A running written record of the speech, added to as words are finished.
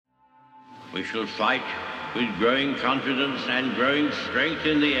We shall fight with growing confidence and growing strength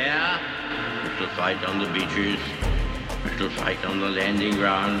in the air. We shall fight on the beaches. We shall fight on the landing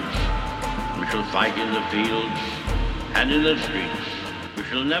grounds. We shall fight in the fields and in the streets. We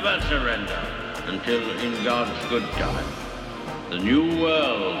shall never surrender until, in God's good time, the new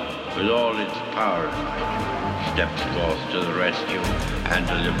world, with all its power and might, steps forth to the rescue and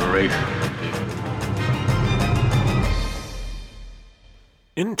the liberation of people.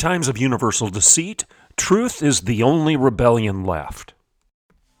 In times of universal deceit, truth is the only rebellion left.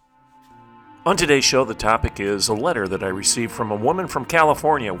 On today's show, the topic is a letter that I received from a woman from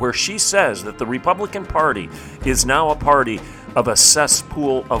California where she says that the Republican Party is now a party of a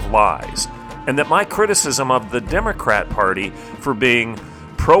cesspool of lies, and that my criticism of the Democrat Party for being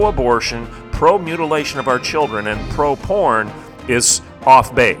pro-abortion, pro-mutilation of our children, and pro-porn is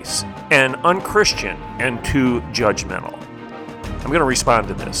off base and unchristian and too judgmental. I'm going to respond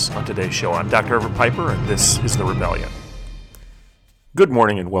to this on today's show. I'm Dr. Everett Piper, and this is The Rebellion. Good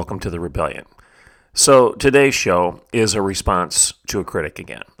morning, and welcome to The Rebellion. So today's show is a response to a critic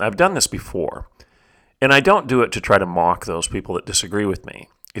again. I've done this before, and I don't do it to try to mock those people that disagree with me.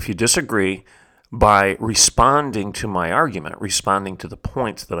 If you disagree, by responding to my argument, responding to the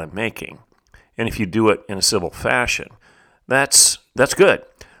points that I'm making, and if you do it in a civil fashion, that's good.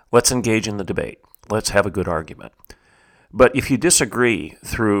 Let's engage in the debate. Let's have a good argument. But if you disagree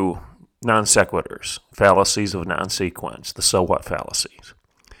through non sequiturs, fallacies of non-sequence, the so what fallacies,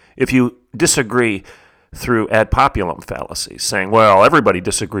 if you disagree through ad populum fallacies, saying, well, everybody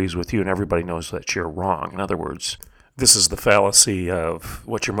disagrees with you and everybody knows that you're wrong. In other words, this is the fallacy of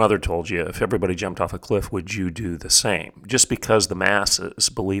what your mother told you. If everybody jumped off a cliff, would you do the same? Just because the masses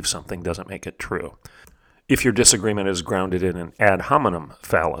believe something doesn't make it true. If your disagreement is grounded in an ad hominem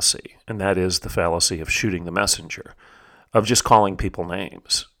fallacy, and that is the fallacy of shooting the messenger, of just calling people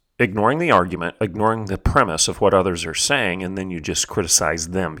names, ignoring the argument, ignoring the premise of what others are saying, and then you just criticize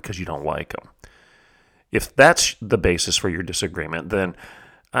them because you don't like them. If that's the basis for your disagreement, then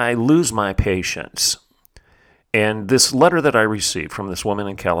I lose my patience. And this letter that I received from this woman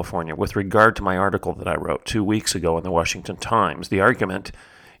in California with regard to my article that I wrote 2 weeks ago in the Washington Times, the argument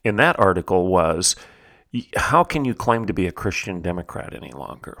in that article was, how can you claim to be a Christian Democrat any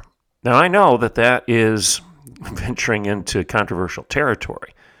longer? Now, I know that is venturing into controversial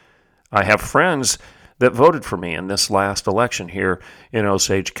territory. I have friends that voted for me in this last election here in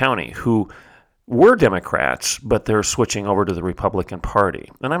Osage County who were Democrats, but they're switching over to the Republican Party.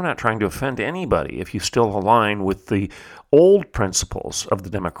 And I'm not trying to offend anybody if you still align with the old principles of the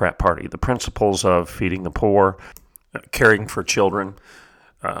Democrat Party, the principles of feeding the poor, caring for children,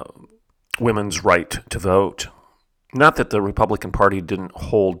 women's right to vote. Not that the Republican Party didn't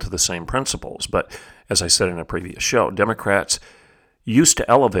hold to the same principles, but as I said in a previous show, Democrats used to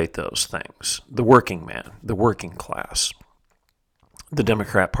elevate those things. The working man, the working class. The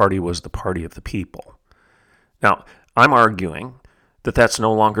Democrat Party was the party of the people. Now, I'm arguing that that's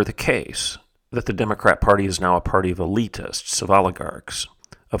no longer the case, that the Democrat Party is now a party of elitists, of oligarchs,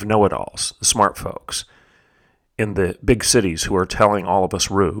 of know-it-alls, the smart folks in the big cities who are telling all of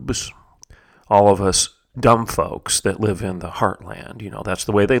us rubes, all of us dumb folks that live in the heartland. That's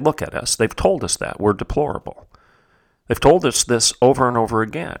the way they look at us. They've told us that. We're deplorable. They've told us this over and over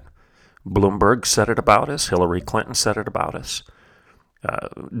again. Bloomberg said it about us. Hillary Clinton said it about us.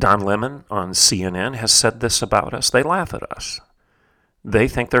 Don Lemon on CNN has said this about us. They laugh at us. They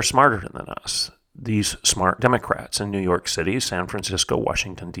think they're smarter than us. These smart Democrats in New York City, San Francisco,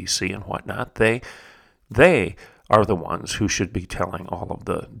 Washington, D.C., and whatnot, they are the ones who should be telling all of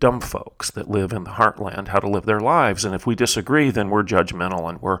the dumb folks that live in the heartland how to live their lives. And if we disagree, then we're judgmental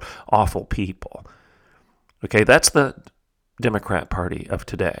and we're awful people. Okay, that's the Democrat Party of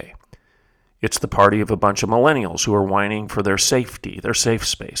today. It's the party of a bunch of millennials who are whining for their safety, their safe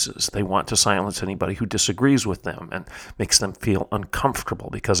spaces. They want to silence anybody who disagrees with them and makes them feel uncomfortable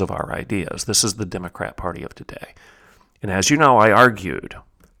because of our ideas. This is the Democrat Party of today. And as you know, I argued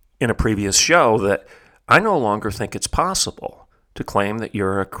in a previous show that I no longer think it's possible to claim that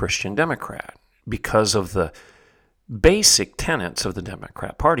you're a Christian Democrat because of the basic tenets of the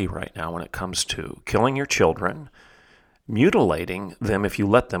Democrat Party right now when it comes to killing your children, mutilating them if you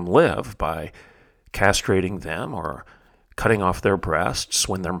let them live by castrating them or cutting off their breasts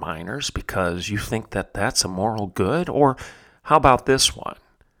when they're minors because you think that that's a moral good? Or how about this one?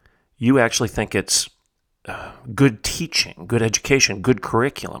 You actually think it's good teaching, good education, good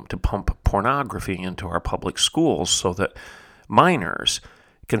curriculum to pump pornography into our public schools so that minors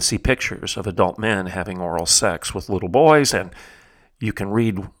can see pictures of adult men having oral sex with little boys, and you can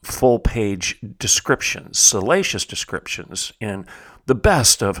read full-page descriptions, salacious descriptions in the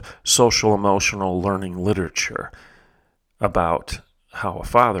best of social emotional learning literature about how a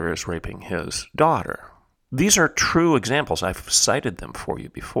father is raping his daughter. These are true examples. I've cited them for you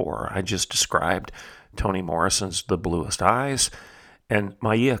before. I just described Toni Morrison's The Bluest Eyes and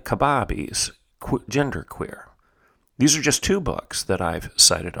Maya Kababi's Genderqueer. These are just two books that I've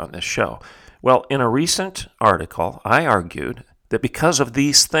cited on this show. Well, in a recent article, I argued that because of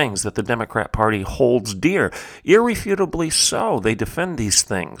these things that the Democrat Party holds dear, irrefutably so, they defend these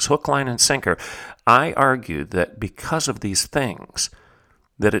things, hook, line, and sinker. I argued that because of these things,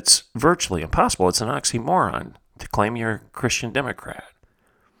 that it's virtually impossible, it's an oxymoron to claim you're a Christian Democrat.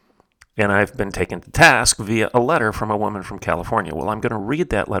 And I've been taken to task via a letter from a woman from California. Well, I'm going to read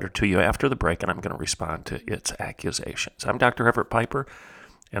that letter to you after the break, and I'm going to respond to its accusations. I'm Dr. Everett Piper,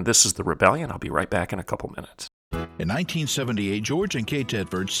 and this is The Rebellion. I'll be right back in a couple minutes. In 1978, George and Kay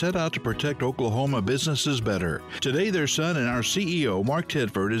Tedford set out to protect Oklahoma businesses better. Today, their son and our CEO, Mark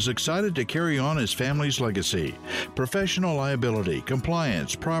Tedford, is excited to carry on his family's legacy. Professional liability,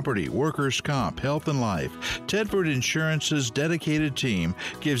 compliance, property, workers' comp, health and life. Tedford Insurance's dedicated team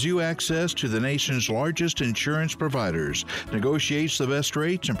gives you access to the nation's largest insurance providers, negotiates the best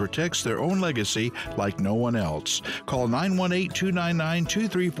rates, and protects their own legacy like no one else. Call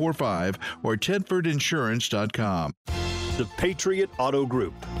 918-299-2345 or tedfordinsurance.com. The Patriot Auto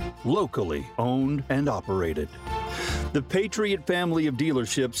Group, locally owned and operated. The Patriot family of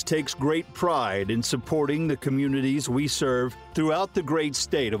dealerships takes great pride in supporting the communities we serve throughout the great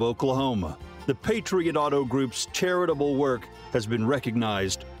state of Oklahoma. The Patriot Auto Group's charitable work has been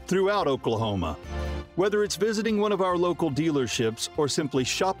recognized throughout Oklahoma. Whether it's visiting one of our local dealerships or simply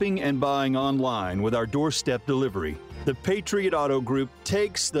shopping and buying online with our doorstep delivery, the Patriot Auto Group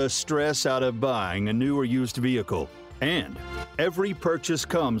takes the stress out of buying a new or used vehicle. And every purchase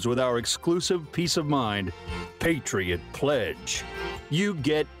comes with our exclusive peace of mind, Patriot Pledge. You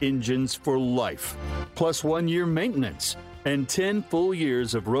get engines for life, plus 1-year maintenance, and 10 full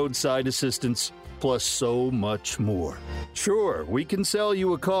years of roadside assistance, plus so much more. Sure, we can sell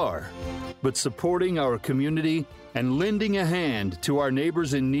you a car, but supporting our community and lending a hand to our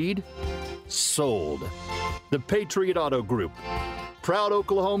neighbors in need? Sold. The Patriot Auto Group. Proud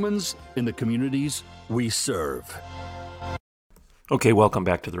Oklahomans in the communities we serve. Okay, welcome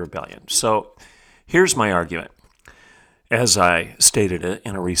back to The Rebellion. So here's my argument, as I stated it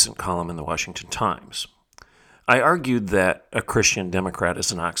in a recent column in the Washington Times. I argued that a Christian Democrat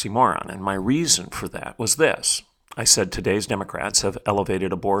is an oxymoron, and my reason for that was this. I said today's Democrats have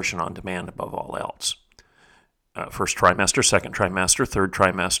elevated abortion on demand above all else. First trimester, second trimester, third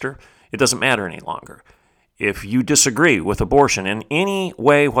trimester, it doesn't matter any longer. If you disagree with abortion in any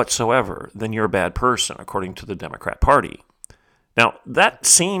way whatsoever, then you're a bad person, according to the Democrat Party. Now, that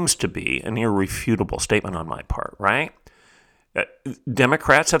seems to be an irrefutable statement on my part, right?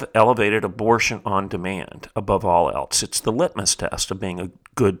 Democrats have elevated abortion on demand above all else. It's the litmus test of being a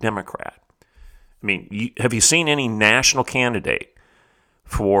good Democrat. I mean, have you seen any national candidate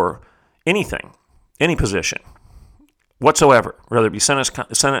for anything, any position whatsoever, whether it be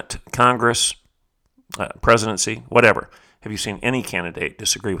Senate, Congress, presidency, whatever? Have you seen any candidate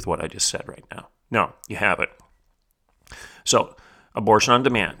disagree with what I just said right now? No, you haven't. So, abortion on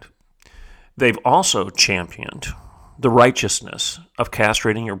demand. They've also championed the righteousness of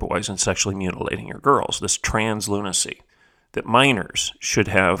castrating your boys and sexually mutilating your girls, this trans lunacy, that minors should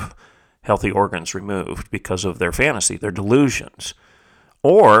have healthy organs removed because of their fantasy, their delusions,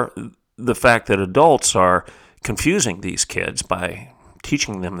 or the fact that adults are confusing these kids by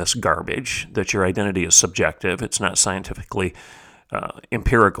teaching them this garbage, that your identity is subjective, it's not scientifically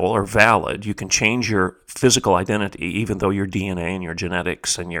empirical or valid. You can change your physical identity even though your DNA and your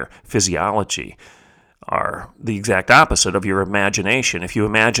genetics and your physiology are the exact opposite of your imagination. If you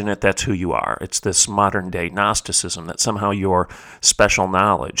imagine it, that's who you are. It's this modern-day Gnosticism that somehow your special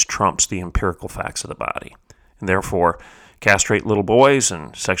knowledge trumps the empirical facts of the body, and therefore castrate little boys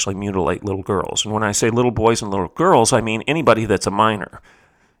and sexually mutilate little girls. And when I say little boys and little girls, I mean anybody that's a minor,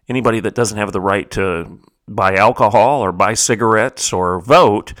 anybody that doesn't have the right to buy alcohol or buy cigarettes or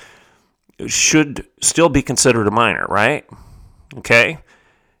vote should still be considered a minor, right? Okay?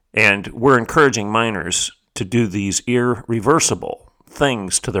 And we're encouraging minors to do these irreversible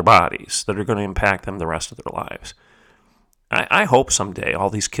things to their bodies that are going to impact them the rest of their lives. I hope someday all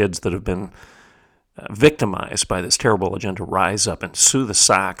these kids that have been victimized by this terrible agenda rise up and sue the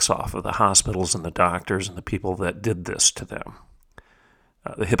socks off of the hospitals and the doctors and the people that did this to them.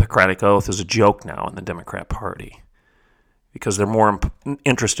 The Hippocratic Oath is a joke now in the Democrat Party because they're more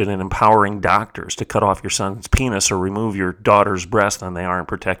interested in empowering doctors to cut off your son's penis or remove your daughter's breast than they are in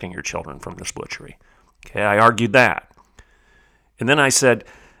protecting your children from this butchery. Okay, I argued that. And then I said,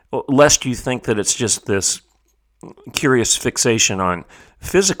 well, lest you think that it's just this curious fixation on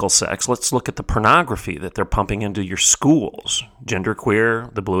physical sex, let's look at the pornography that they're pumping into your schools.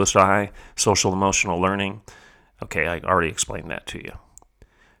 Genderqueer, The Bluest Eye, social emotional learning. Okay, I already explained that to you.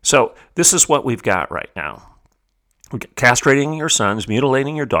 So this is what we've got right now. Castrating your sons,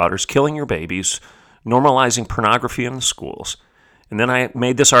 mutilating your daughters, killing your babies, normalizing pornography in the schools. And then I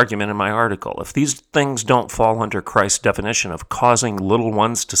made this argument in my article. If these things don't fall under Christ's definition of causing little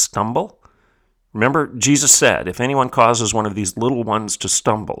ones to stumble, remember, Jesus said, if anyone causes one of these little ones to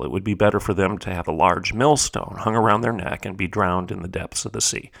stumble, it would be better for them to have a large millstone hung around their neck and be drowned in the depths of the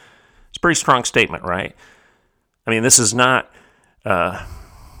sea. It's a pretty strong statement, right? I mean, this is not a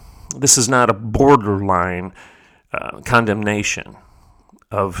borderline condemnation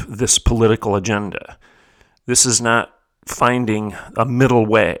of this political agenda. This is not finding a middle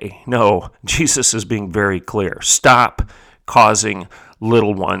way. No, Jesus is being very clear. Stop causing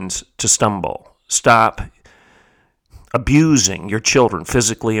little ones to stumble. Stop abusing your children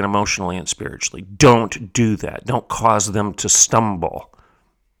physically and emotionally and spiritually. Don't do that. Don't cause them to stumble.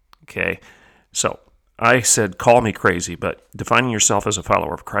 Okay? So I said, call me crazy, but defining yourself as a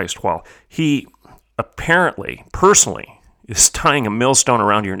follower of Christ, while he apparently, personally, is tying a millstone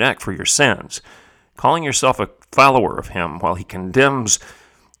around your neck for your sins, calling yourself a follower of him while he condemns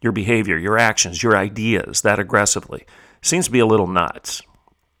your behavior, your actions, your ideas that aggressively, seems to be a little nuts.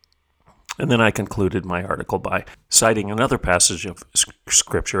 And then I concluded my article by citing another passage of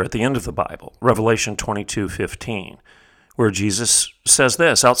Scripture at the end of the Bible, Revelation 22:15, where Jesus says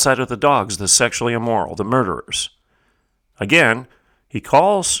this, outside of the dogs, the sexually immoral, the murderers. Again, he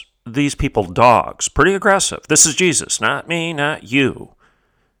calls these people dogs, pretty aggressive. This is Jesus, not me, not you.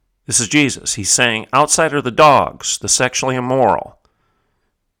 This is Jesus. He's saying, outside are the dogs, the sexually immoral,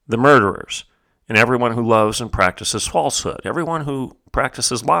 the murderers, and everyone who loves and practices falsehood, everyone who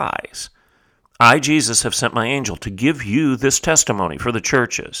practices lies. I, Jesus, have sent my angel to give you this testimony for the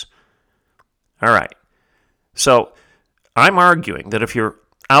churches. All right. So I'm arguing that if you're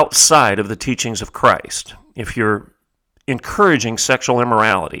outside of the teachings of Christ, if you're encouraging sexual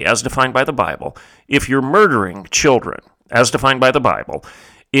immorality as defined by the Bible, if you're murdering children as defined by the Bible,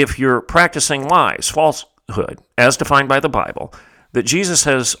 if you're practicing lies, falsehood, as defined by the Bible, that Jesus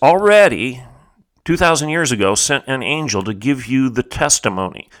has already, 2,000 years ago, sent an angel to give you the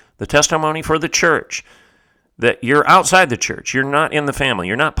testimony for the church, that you're outside the church, you're not in the family,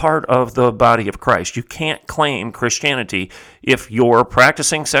 you're not part of the body of Christ. You can't claim Christianity if you're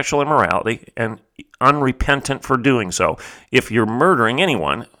practicing sexual immorality and unrepentant for doing so, if you're murdering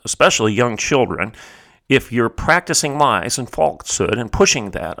anyone, especially young children, if you're practicing lies and falsehood and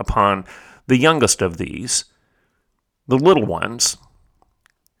pushing that upon the youngest of these, the little ones,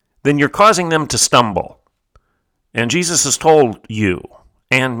 then you're causing them to stumble. And Jesus has told you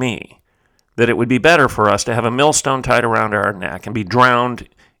and me that it would be better for us to have a millstone tied around our neck and be drowned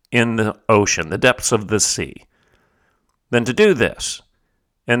in the ocean, the depths of the sea, than to do this.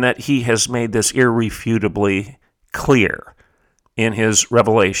 And that he has made this irrefutably clear in his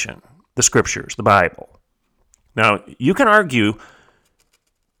revelation, the Scriptures, the Bible. Now, you can argue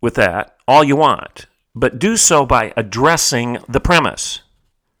with that all you want, but do so by addressing the premise.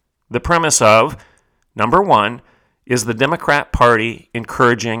 The premise of, number one, is the Democrat Party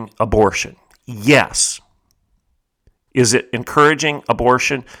encouraging abortion? Yes. Is it encouraging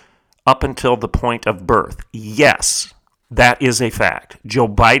abortion up until the point of birth? Yes. That is a fact. Joe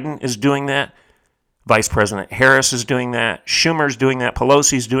Biden is doing that. Vice President Harris is doing that. Schumer's doing that.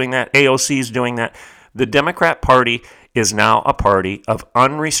 Pelosi's doing that. AOC's doing that. The Democrat Party is now a party of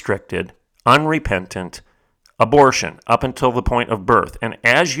unrestricted, unrepentant abortion up until the point of birth. And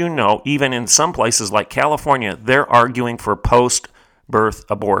as you know, even in some places like California, they're arguing for post-birth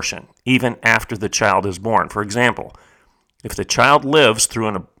abortion, even after the child is born. For example, if the child lives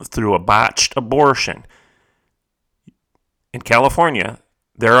through a botched abortion, in California,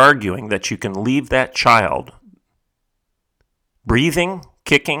 they're arguing that you can leave that child breathing,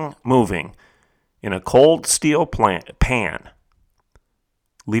 kicking, moving in a cold steel pan.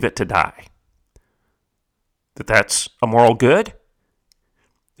 Leave it to die. That's a moral good?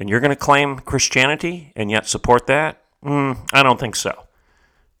 And you're going to claim Christianity and yet support that? I don't think so.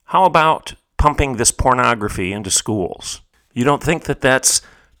 How about pumping this pornography into schools? You don't think that that's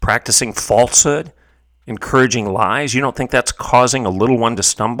practicing falsehood? Encouraging lies? You don't think that's causing a little one to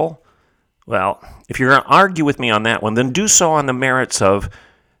stumble? Well, if you're going to argue with me on that one, then do so on the merits of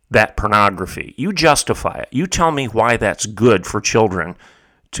that pornography. You justify it. You tell me why that's good for children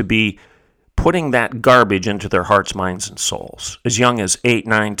to be putting that garbage into their hearts, minds, and souls as young as 8,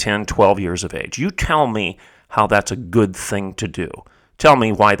 9, 10, 12 years of age. You tell me how that's a good thing to do. Tell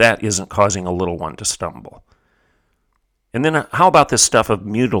me why that isn't causing a little one to stumble. And then how about this stuff of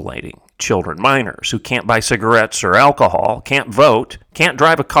mutilating children, minors, who can't buy cigarettes or alcohol, can't vote, can't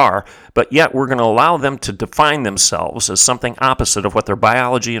drive a car, but yet we're going to allow them to define themselves as something opposite of what their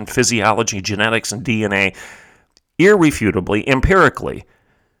biology and physiology, genetics and DNA irrefutably, empirically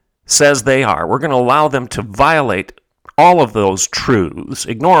says they are. We're going to allow them to violate all of those truths,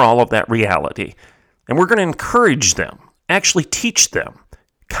 ignore all of that reality, and we're going to encourage them, actually teach them,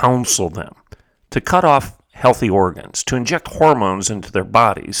 counsel them to cut off healthy organs, to inject hormones into their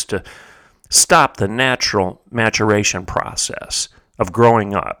bodies, to stop the natural maturation process of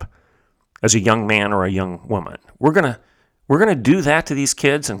growing up as a young man or a young woman. We're going to do that to these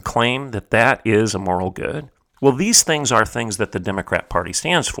kids and claim that that is a moral good. Well, these things are things that the Democrat Party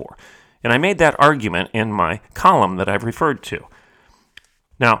stands for. And I made that argument in my column that I've referred to.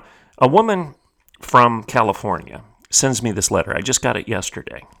 Now, a woman from California sends me this letter. I just got it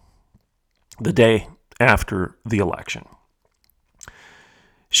yesterday, the day after the election.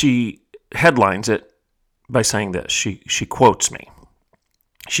 She headlines it by saying this. She quotes me.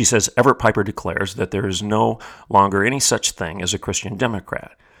 She says, Everett Piper declares that there is no longer any such thing as a Christian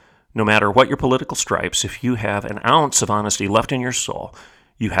Democrat. No matter what your political stripes, if you have an ounce of honesty left in your soul,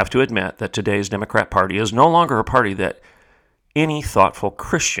 you have to admit that today's Democrat Party is no longer a party that any thoughtful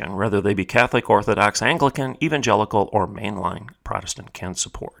Christian, whether they be Catholic, Orthodox, Anglican, Evangelical, or mainline Protestant, can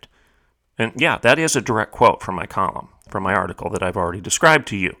support. And yeah, that is a direct quote from my column, from my article that I've already described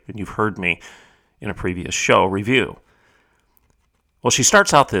to you, and you've heard me in a previous show review. Well, she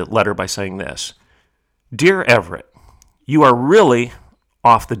starts out the letter by saying this: Dear Everett, you are really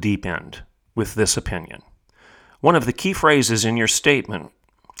off the deep end with this opinion. One of the key phrases in your statement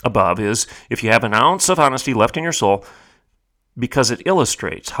above is, if you have an ounce of honesty left in your soul, because it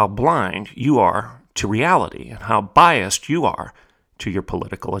illustrates how blind you are to reality and how biased you are to your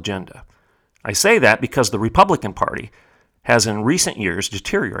political agenda. I say that because the Republican Party has in recent years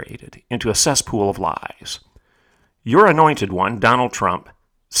deteriorated into a cesspool of lies. Your anointed one, Donald Trump,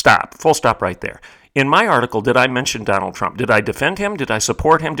 full stop right there. In my article, did I mention Donald Trump? Did I defend him? Did I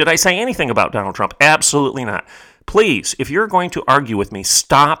support him? Did I say anything about Donald Trump? Absolutely not. Please, if you're going to argue with me,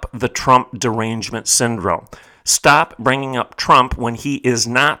 stop the Trump derangement syndrome. Stop bringing up Trump when he is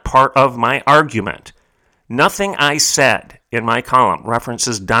not part of my argument. Nothing I said in my column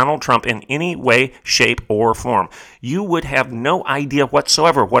references Donald Trump in any way, shape, or form. You would have no idea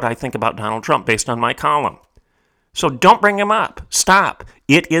whatsoever what I think about Donald Trump based on my column. So don't bring him up. Stop.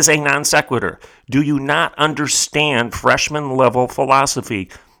 It is a non sequitur. Do you not understand freshman level philosophy?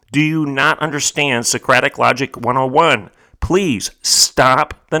 Do you not understand Socratic Logic 101? Please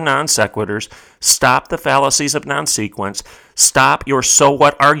stop the non sequiturs. Stop the fallacies of non sequence. Stop your so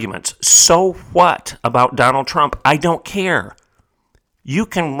what arguments. So what about Donald Trump? I don't care. You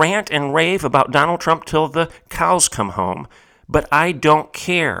can rant and rave about Donald Trump till the cows come home, but I don't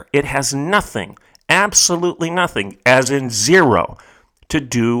care. It has nothing, absolutely nothing, as in zero, to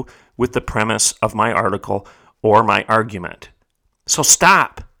do with the premise of my article or my argument. So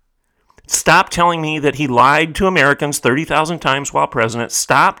stop. Stop telling me that he lied to Americans 30,000 times while president.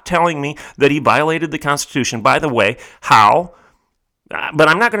 Stop telling me that he violated the Constitution. By the way, how? But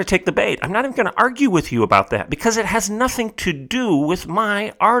I'm not going to take the bait. I'm not even going to argue with you about that because it has nothing to do with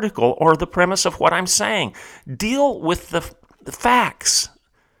my article or the premise of what I'm saying. Deal with the facts.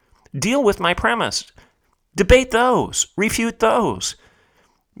 Deal with my premise. Debate those. Refute those.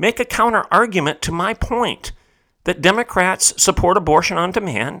 Make a counter argument to my point that Democrats support abortion on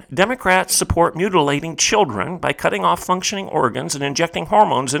demand, Democrats support mutilating children by cutting off functioning organs and injecting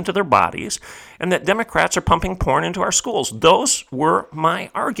hormones into their bodies, and that Democrats are pumping porn into our schools. Those were my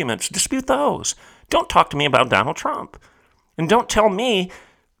arguments. Dispute those. Don't talk to me about Donald Trump. And don't tell me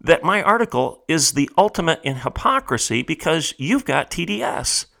that my article is the ultimate in hypocrisy because you've got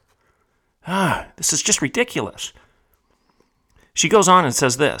TDS. This is just ridiculous. She goes on and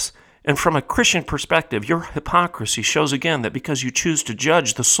says this: and from a Christian perspective, your hypocrisy shows again that because you choose to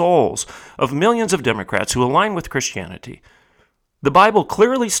judge the souls of millions of Democrats who align with Christianity, the Bible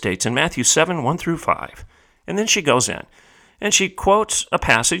clearly states in Matthew 7, 1 through 5, and then she goes in, and she quotes a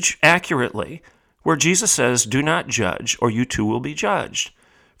passage accurately where Jesus says, do not judge, or you too will be judged.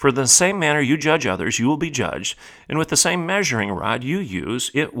 For in the same manner you judge others, you will be judged, and with the same measuring rod you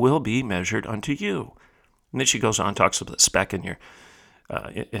use, it will be measured unto you. And then she goes on, talks about the speck in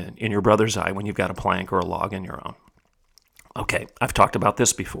your brother's eye when you've got a plank or a log in your own. Okay, I've talked about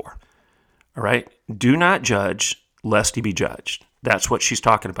this before. All right? Do not judge, lest ye be judged. That's what she's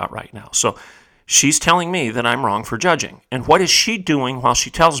talking about right now. So she's telling me that I'm wrong for judging. And what is she doing while she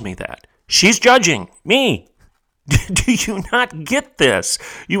tells me that? She's judging me. Do you not get this?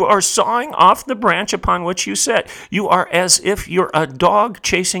 You are sawing off the branch upon which you sit. You are as if you're a dog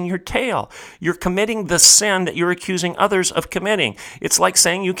chasing your tail. You're committing the sin that you're accusing others of committing. It's like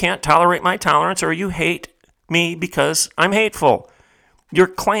saying you can't tolerate my tolerance or you hate me because I'm hateful. Your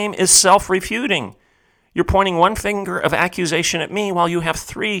claim is self-refuting. You're pointing one finger of accusation at me while you have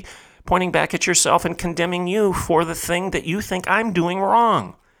three pointing back at yourself and condemning you for the thing that you think I'm doing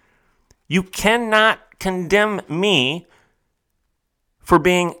wrong. You cannot condemn me for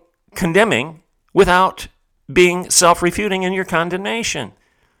being condemning without being self-refuting in your condemnation.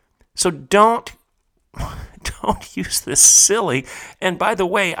 So don't use this silly, and by the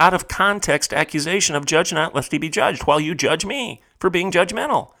way, out of context accusation of judge not lest he be judged while you judge me for being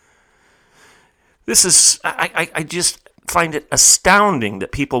judgmental. This is, I just find it astounding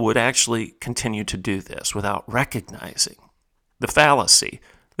that people would actually continue to do this without recognizing the fallacy,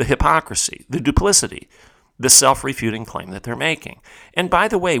 the hypocrisy, the duplicity, the self-refuting claim that they're making. And by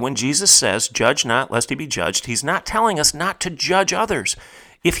the way, when Jesus says, judge not lest he be judged, he's not telling us not to judge others.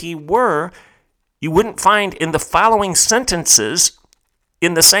 If he were, you wouldn't find in the following sentences,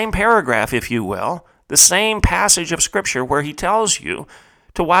 in the same paragraph, if you will, the same passage of Scripture where he tells you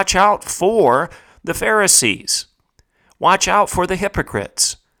to watch out for the Pharisees. Watch out for the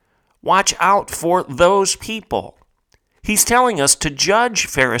hypocrites. Watch out for those people. He's telling us to judge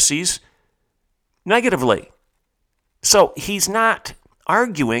Pharisees negatively. So he's not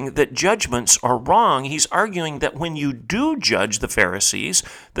arguing that judgments are wrong. He's arguing that when you do judge the Pharisees,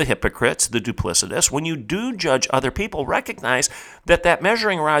 the hypocrites, the duplicitous, when you do judge other people, recognize that that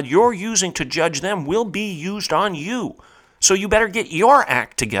measuring rod you're using to judge them will be used on you. So you better get your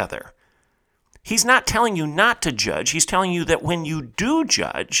act together. He's not telling you not to judge. He's telling you that when you do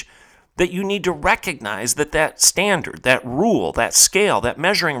judge, that you need to recognize that that standard, that rule, that scale, that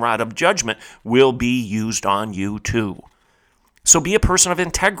measuring rod of judgment will be used on you too. So be a person of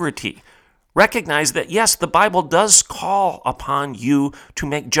integrity. Recognize that, yes, the Bible does call upon you to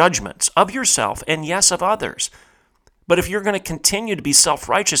make judgments of yourself and, yes, of others. But if you're going to continue to be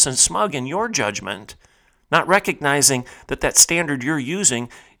self-righteous and smug in your judgment, not recognizing that that standard you're using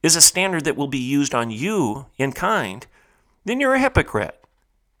is a standard that will be used on you in kind, then you're a hypocrite.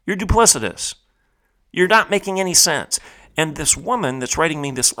 You're duplicitous. You're not making any sense. And this woman that's writing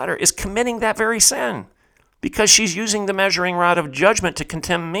me this letter is committing that very sin because she's using the measuring rod of judgment to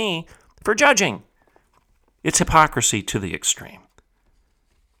condemn me for judging. It's hypocrisy to the extreme.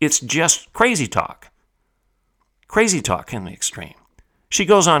 It's just crazy talk. Crazy talk in the extreme. She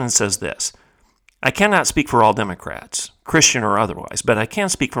goes on and says this, I cannot speak for all Democrats, Christian or otherwise, but I can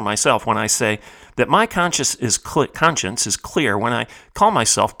speak for myself when I say that my conscience is clear when I call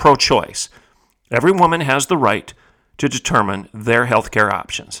myself pro-choice. Every woman has the right to determine their health care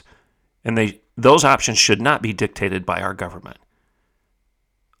options, and those options should not be dictated by our government.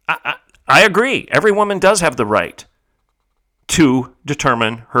 I agree. Every woman does have the right to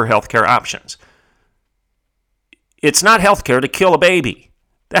determine her health care options. It's not health care to kill a baby.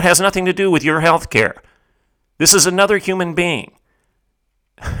 That has nothing to do with your health care. This is another human being.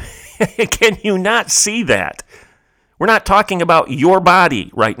 Can you not see that? We're not talking about your body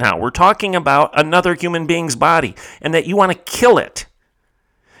right now. We're talking about another human being's body and that you want to kill it.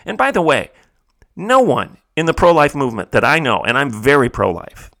 And by the way, no one in the pro-life movement that I know, and I'm very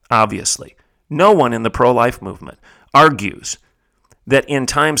pro-life, obviously, no one in the pro-life movement argues that in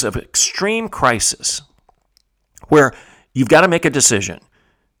times of extreme crisis, where you've got to make a decision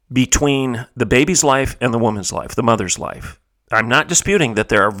between the baby's life and the woman's life, the mother's life. I'm not disputing that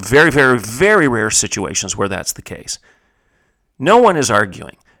there are very, very, very rare situations where that's the case. No one is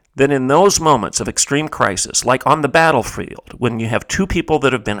arguing that in those moments of extreme crisis, like on the battlefield, when you have two people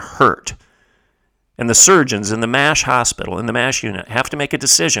that have been hurt, and the surgeons in the MASH hospital, in the MASH unit, have to make a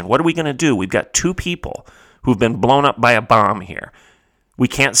decision. What are we going to do? We've got two people who've been blown up by a bomb here. We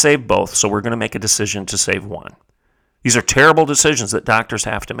can't save both, so we're going to make a decision to save one. These are terrible decisions that doctors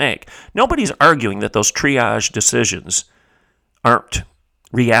have to make. Nobody's arguing that those triage decisions aren't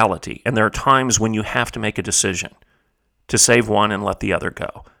reality, and there are times when you have to make a decision to save one and let the other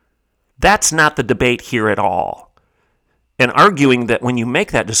go. That's not the debate here at all. And arguing that when you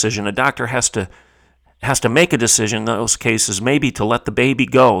make that decision, a doctor has to make a decision in those cases maybe to let the baby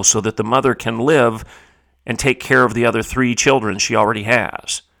go so that the mother can live and take care of the other 3 children she already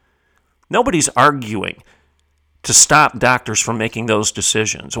has. Nobody's arguing to stop doctors from making those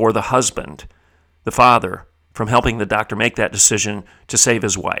decisions, or the husband, the father, from helping the doctor make that decision to save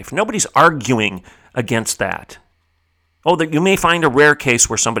his wife. Nobody's arguing against that. Oh, that you may find a rare case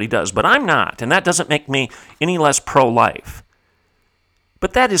where somebody does, but I'm not, and that doesn't make me any less pro-life.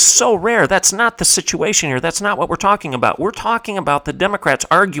 But that is so rare. That's not the situation here. That's not what we're talking about. We're talking about the Democrats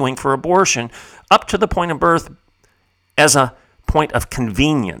arguing for abortion up to the point of birth as a point of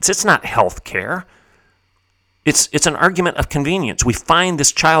convenience. It's not health care. It's an argument of convenience. We find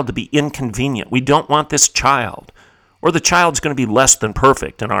this child to be inconvenient. We don't want this child. Or the child's going to be less than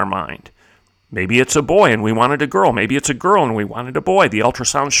perfect in our mind. Maybe it's a boy and we wanted a girl. Maybe it's a girl and we wanted a boy. The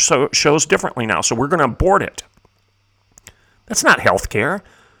ultrasound shows differently now, so we're going to abort it. That's not health care.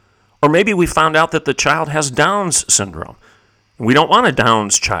 Or maybe we found out that the child has Down's syndrome. We don't want a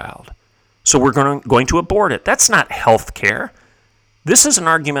Down's child, so we're going to abort it. That's not health care. This is an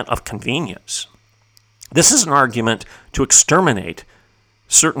argument of convenience. This is an argument to exterminate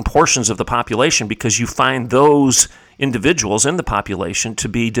certain portions of the population because you find those individuals in the population to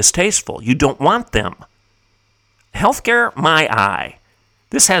be distasteful. You don't want them. Healthcare, my eye.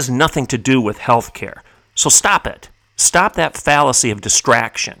 This has nothing to do with healthcare. So stop it. Stop that fallacy of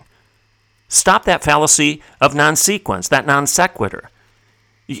distraction. Stop that fallacy of non-sequence, that non sequitur.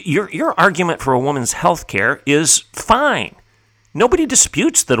 Your argument for a woman's healthcare is fine. Nobody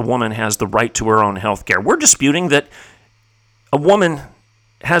disputes that a woman has the right to her own health care. We're disputing that a woman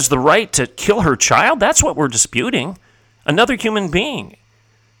has the right to kill her child. That's what we're disputing. Another human being.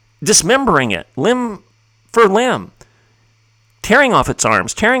 Dismembering it, limb for limb. Tearing off its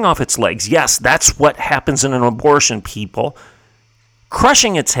arms, tearing off its legs. Yes, that's what happens in an abortion, people.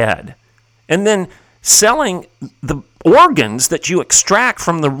 Crushing its head. And then selling the organs that you extract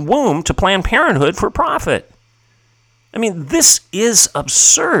from the womb to Planned Parenthood for profit. I mean, this is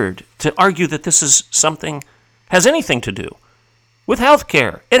absurd to argue that this is something, has anything to do with health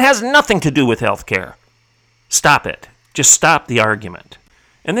care. It has nothing to do with health care. Stop it. Just stop the argument.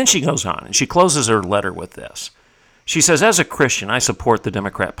 And then she goes on, and she closes her letter with this. She says, as a Christian, I support the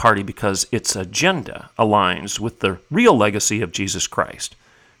Democrat Party because its agenda aligns with the real legacy of Jesus Christ,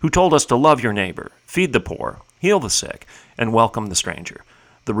 who told us to love your neighbor, feed the poor, heal the sick, and welcome the stranger.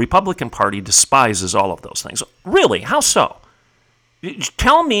 The Republican Party despises all of those things. Really? How so?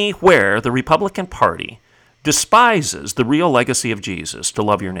 Tell me where the Republican Party despises the real legacy of Jesus to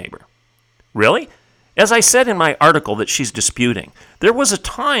love your neighbor. Really? As I said in my article that she's disputing, there was a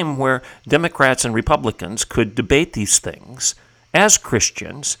time where Democrats and Republicans could debate these things as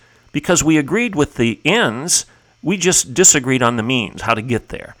Christians because we agreed with the ends, we just disagreed on the means, how to get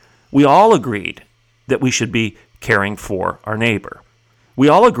there. We all agreed that we should be caring for our neighbor. We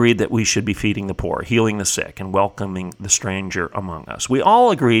all agreed that we should be feeding the poor, healing the sick, and welcoming the stranger among us. We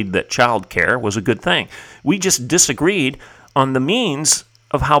all agreed that child care was a good thing. We just disagreed on the means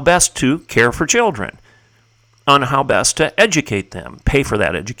of how best to care for children, on how best to educate them, pay for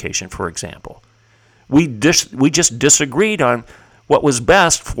that education, for example. We just disagreed on what was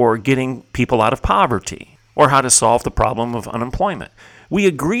best for getting people out of poverty or how to solve the problem of unemployment. We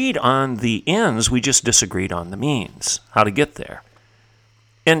agreed on the ends, we just disagreed on the means, how to get there.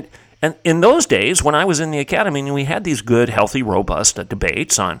 And in those days, when I was in the academy, and we had these good, healthy, robust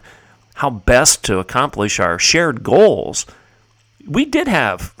debates on how best to accomplish our shared goals, we did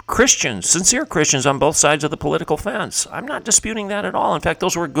have Christians, sincere Christians on both sides of the political fence. I'm not disputing that at all. In fact,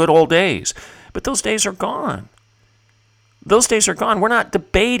 those were good old days. But those days are gone. Those days are gone. We're not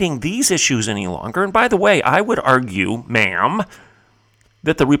debating these issues any longer. And by the way, I would argue, ma'am,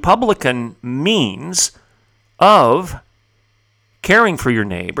 that the Republican means of caring for your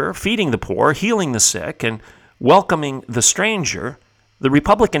neighbor, feeding the poor, healing the sick, and welcoming the stranger, the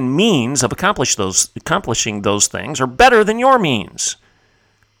Republican means of accomplishing those things are better than your means.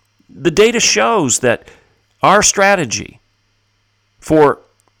 The data shows that our strategy for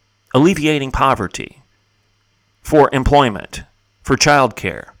alleviating poverty, for employment, for child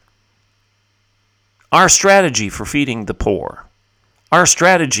care, our strategy for feeding the poor, our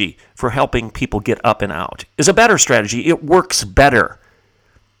strategy for helping people get up and out is a better strategy. It works better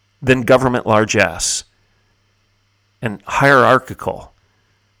than government largesse and hierarchical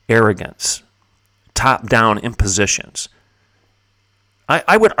arrogance, top-down impositions.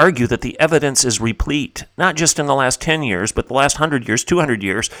 I would argue that the evidence is replete, not just in the last 10 years, but the last 100 years, 200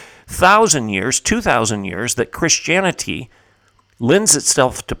 years, 1,000 years, 2,000 years, that Christianity lends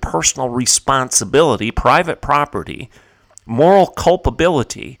itself to personal responsibility, private property, moral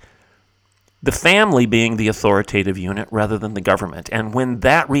culpability, the family being the authoritative unit rather than the government. And when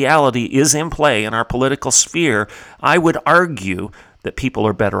that reality is in play in our political sphere, I would argue that people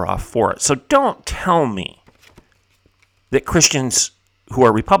are better off for it. So don't tell me that Christians who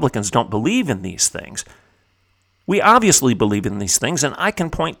are Republicans don't believe in these things. We obviously believe in these things, and I can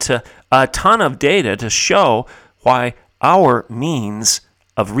point to a ton of data to show why our means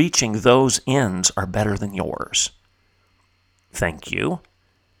of reaching those ends are better than yours. Thank you.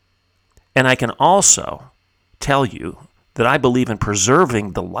 And I can also tell you that I believe in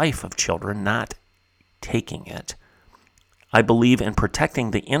preserving the life of children, not taking it. I believe in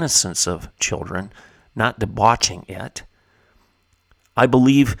protecting the innocence of children, not debauching it. I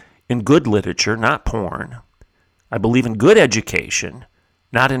believe in good literature, not porn. I believe in good education,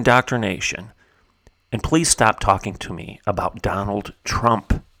 not indoctrination. And please stop talking to me about Donald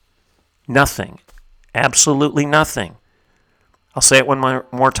Trump. Nothing. Absolutely nothing. I'll say it one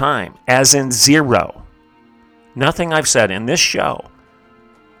more time, as in zero. Nothing I've said in this show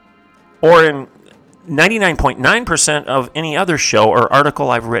or in 99.9% of any other show or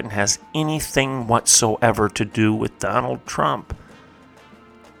article I've written has anything whatsoever to do with Donald Trump.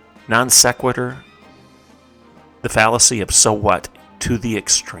 Non sequitur, the fallacy of so what to the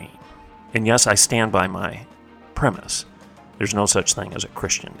extreme. And yes, I stand by my premise. There's no such thing as a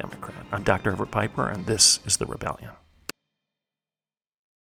Christian Democrat. I'm Dr. Everett Piper, and this is The Rebellion.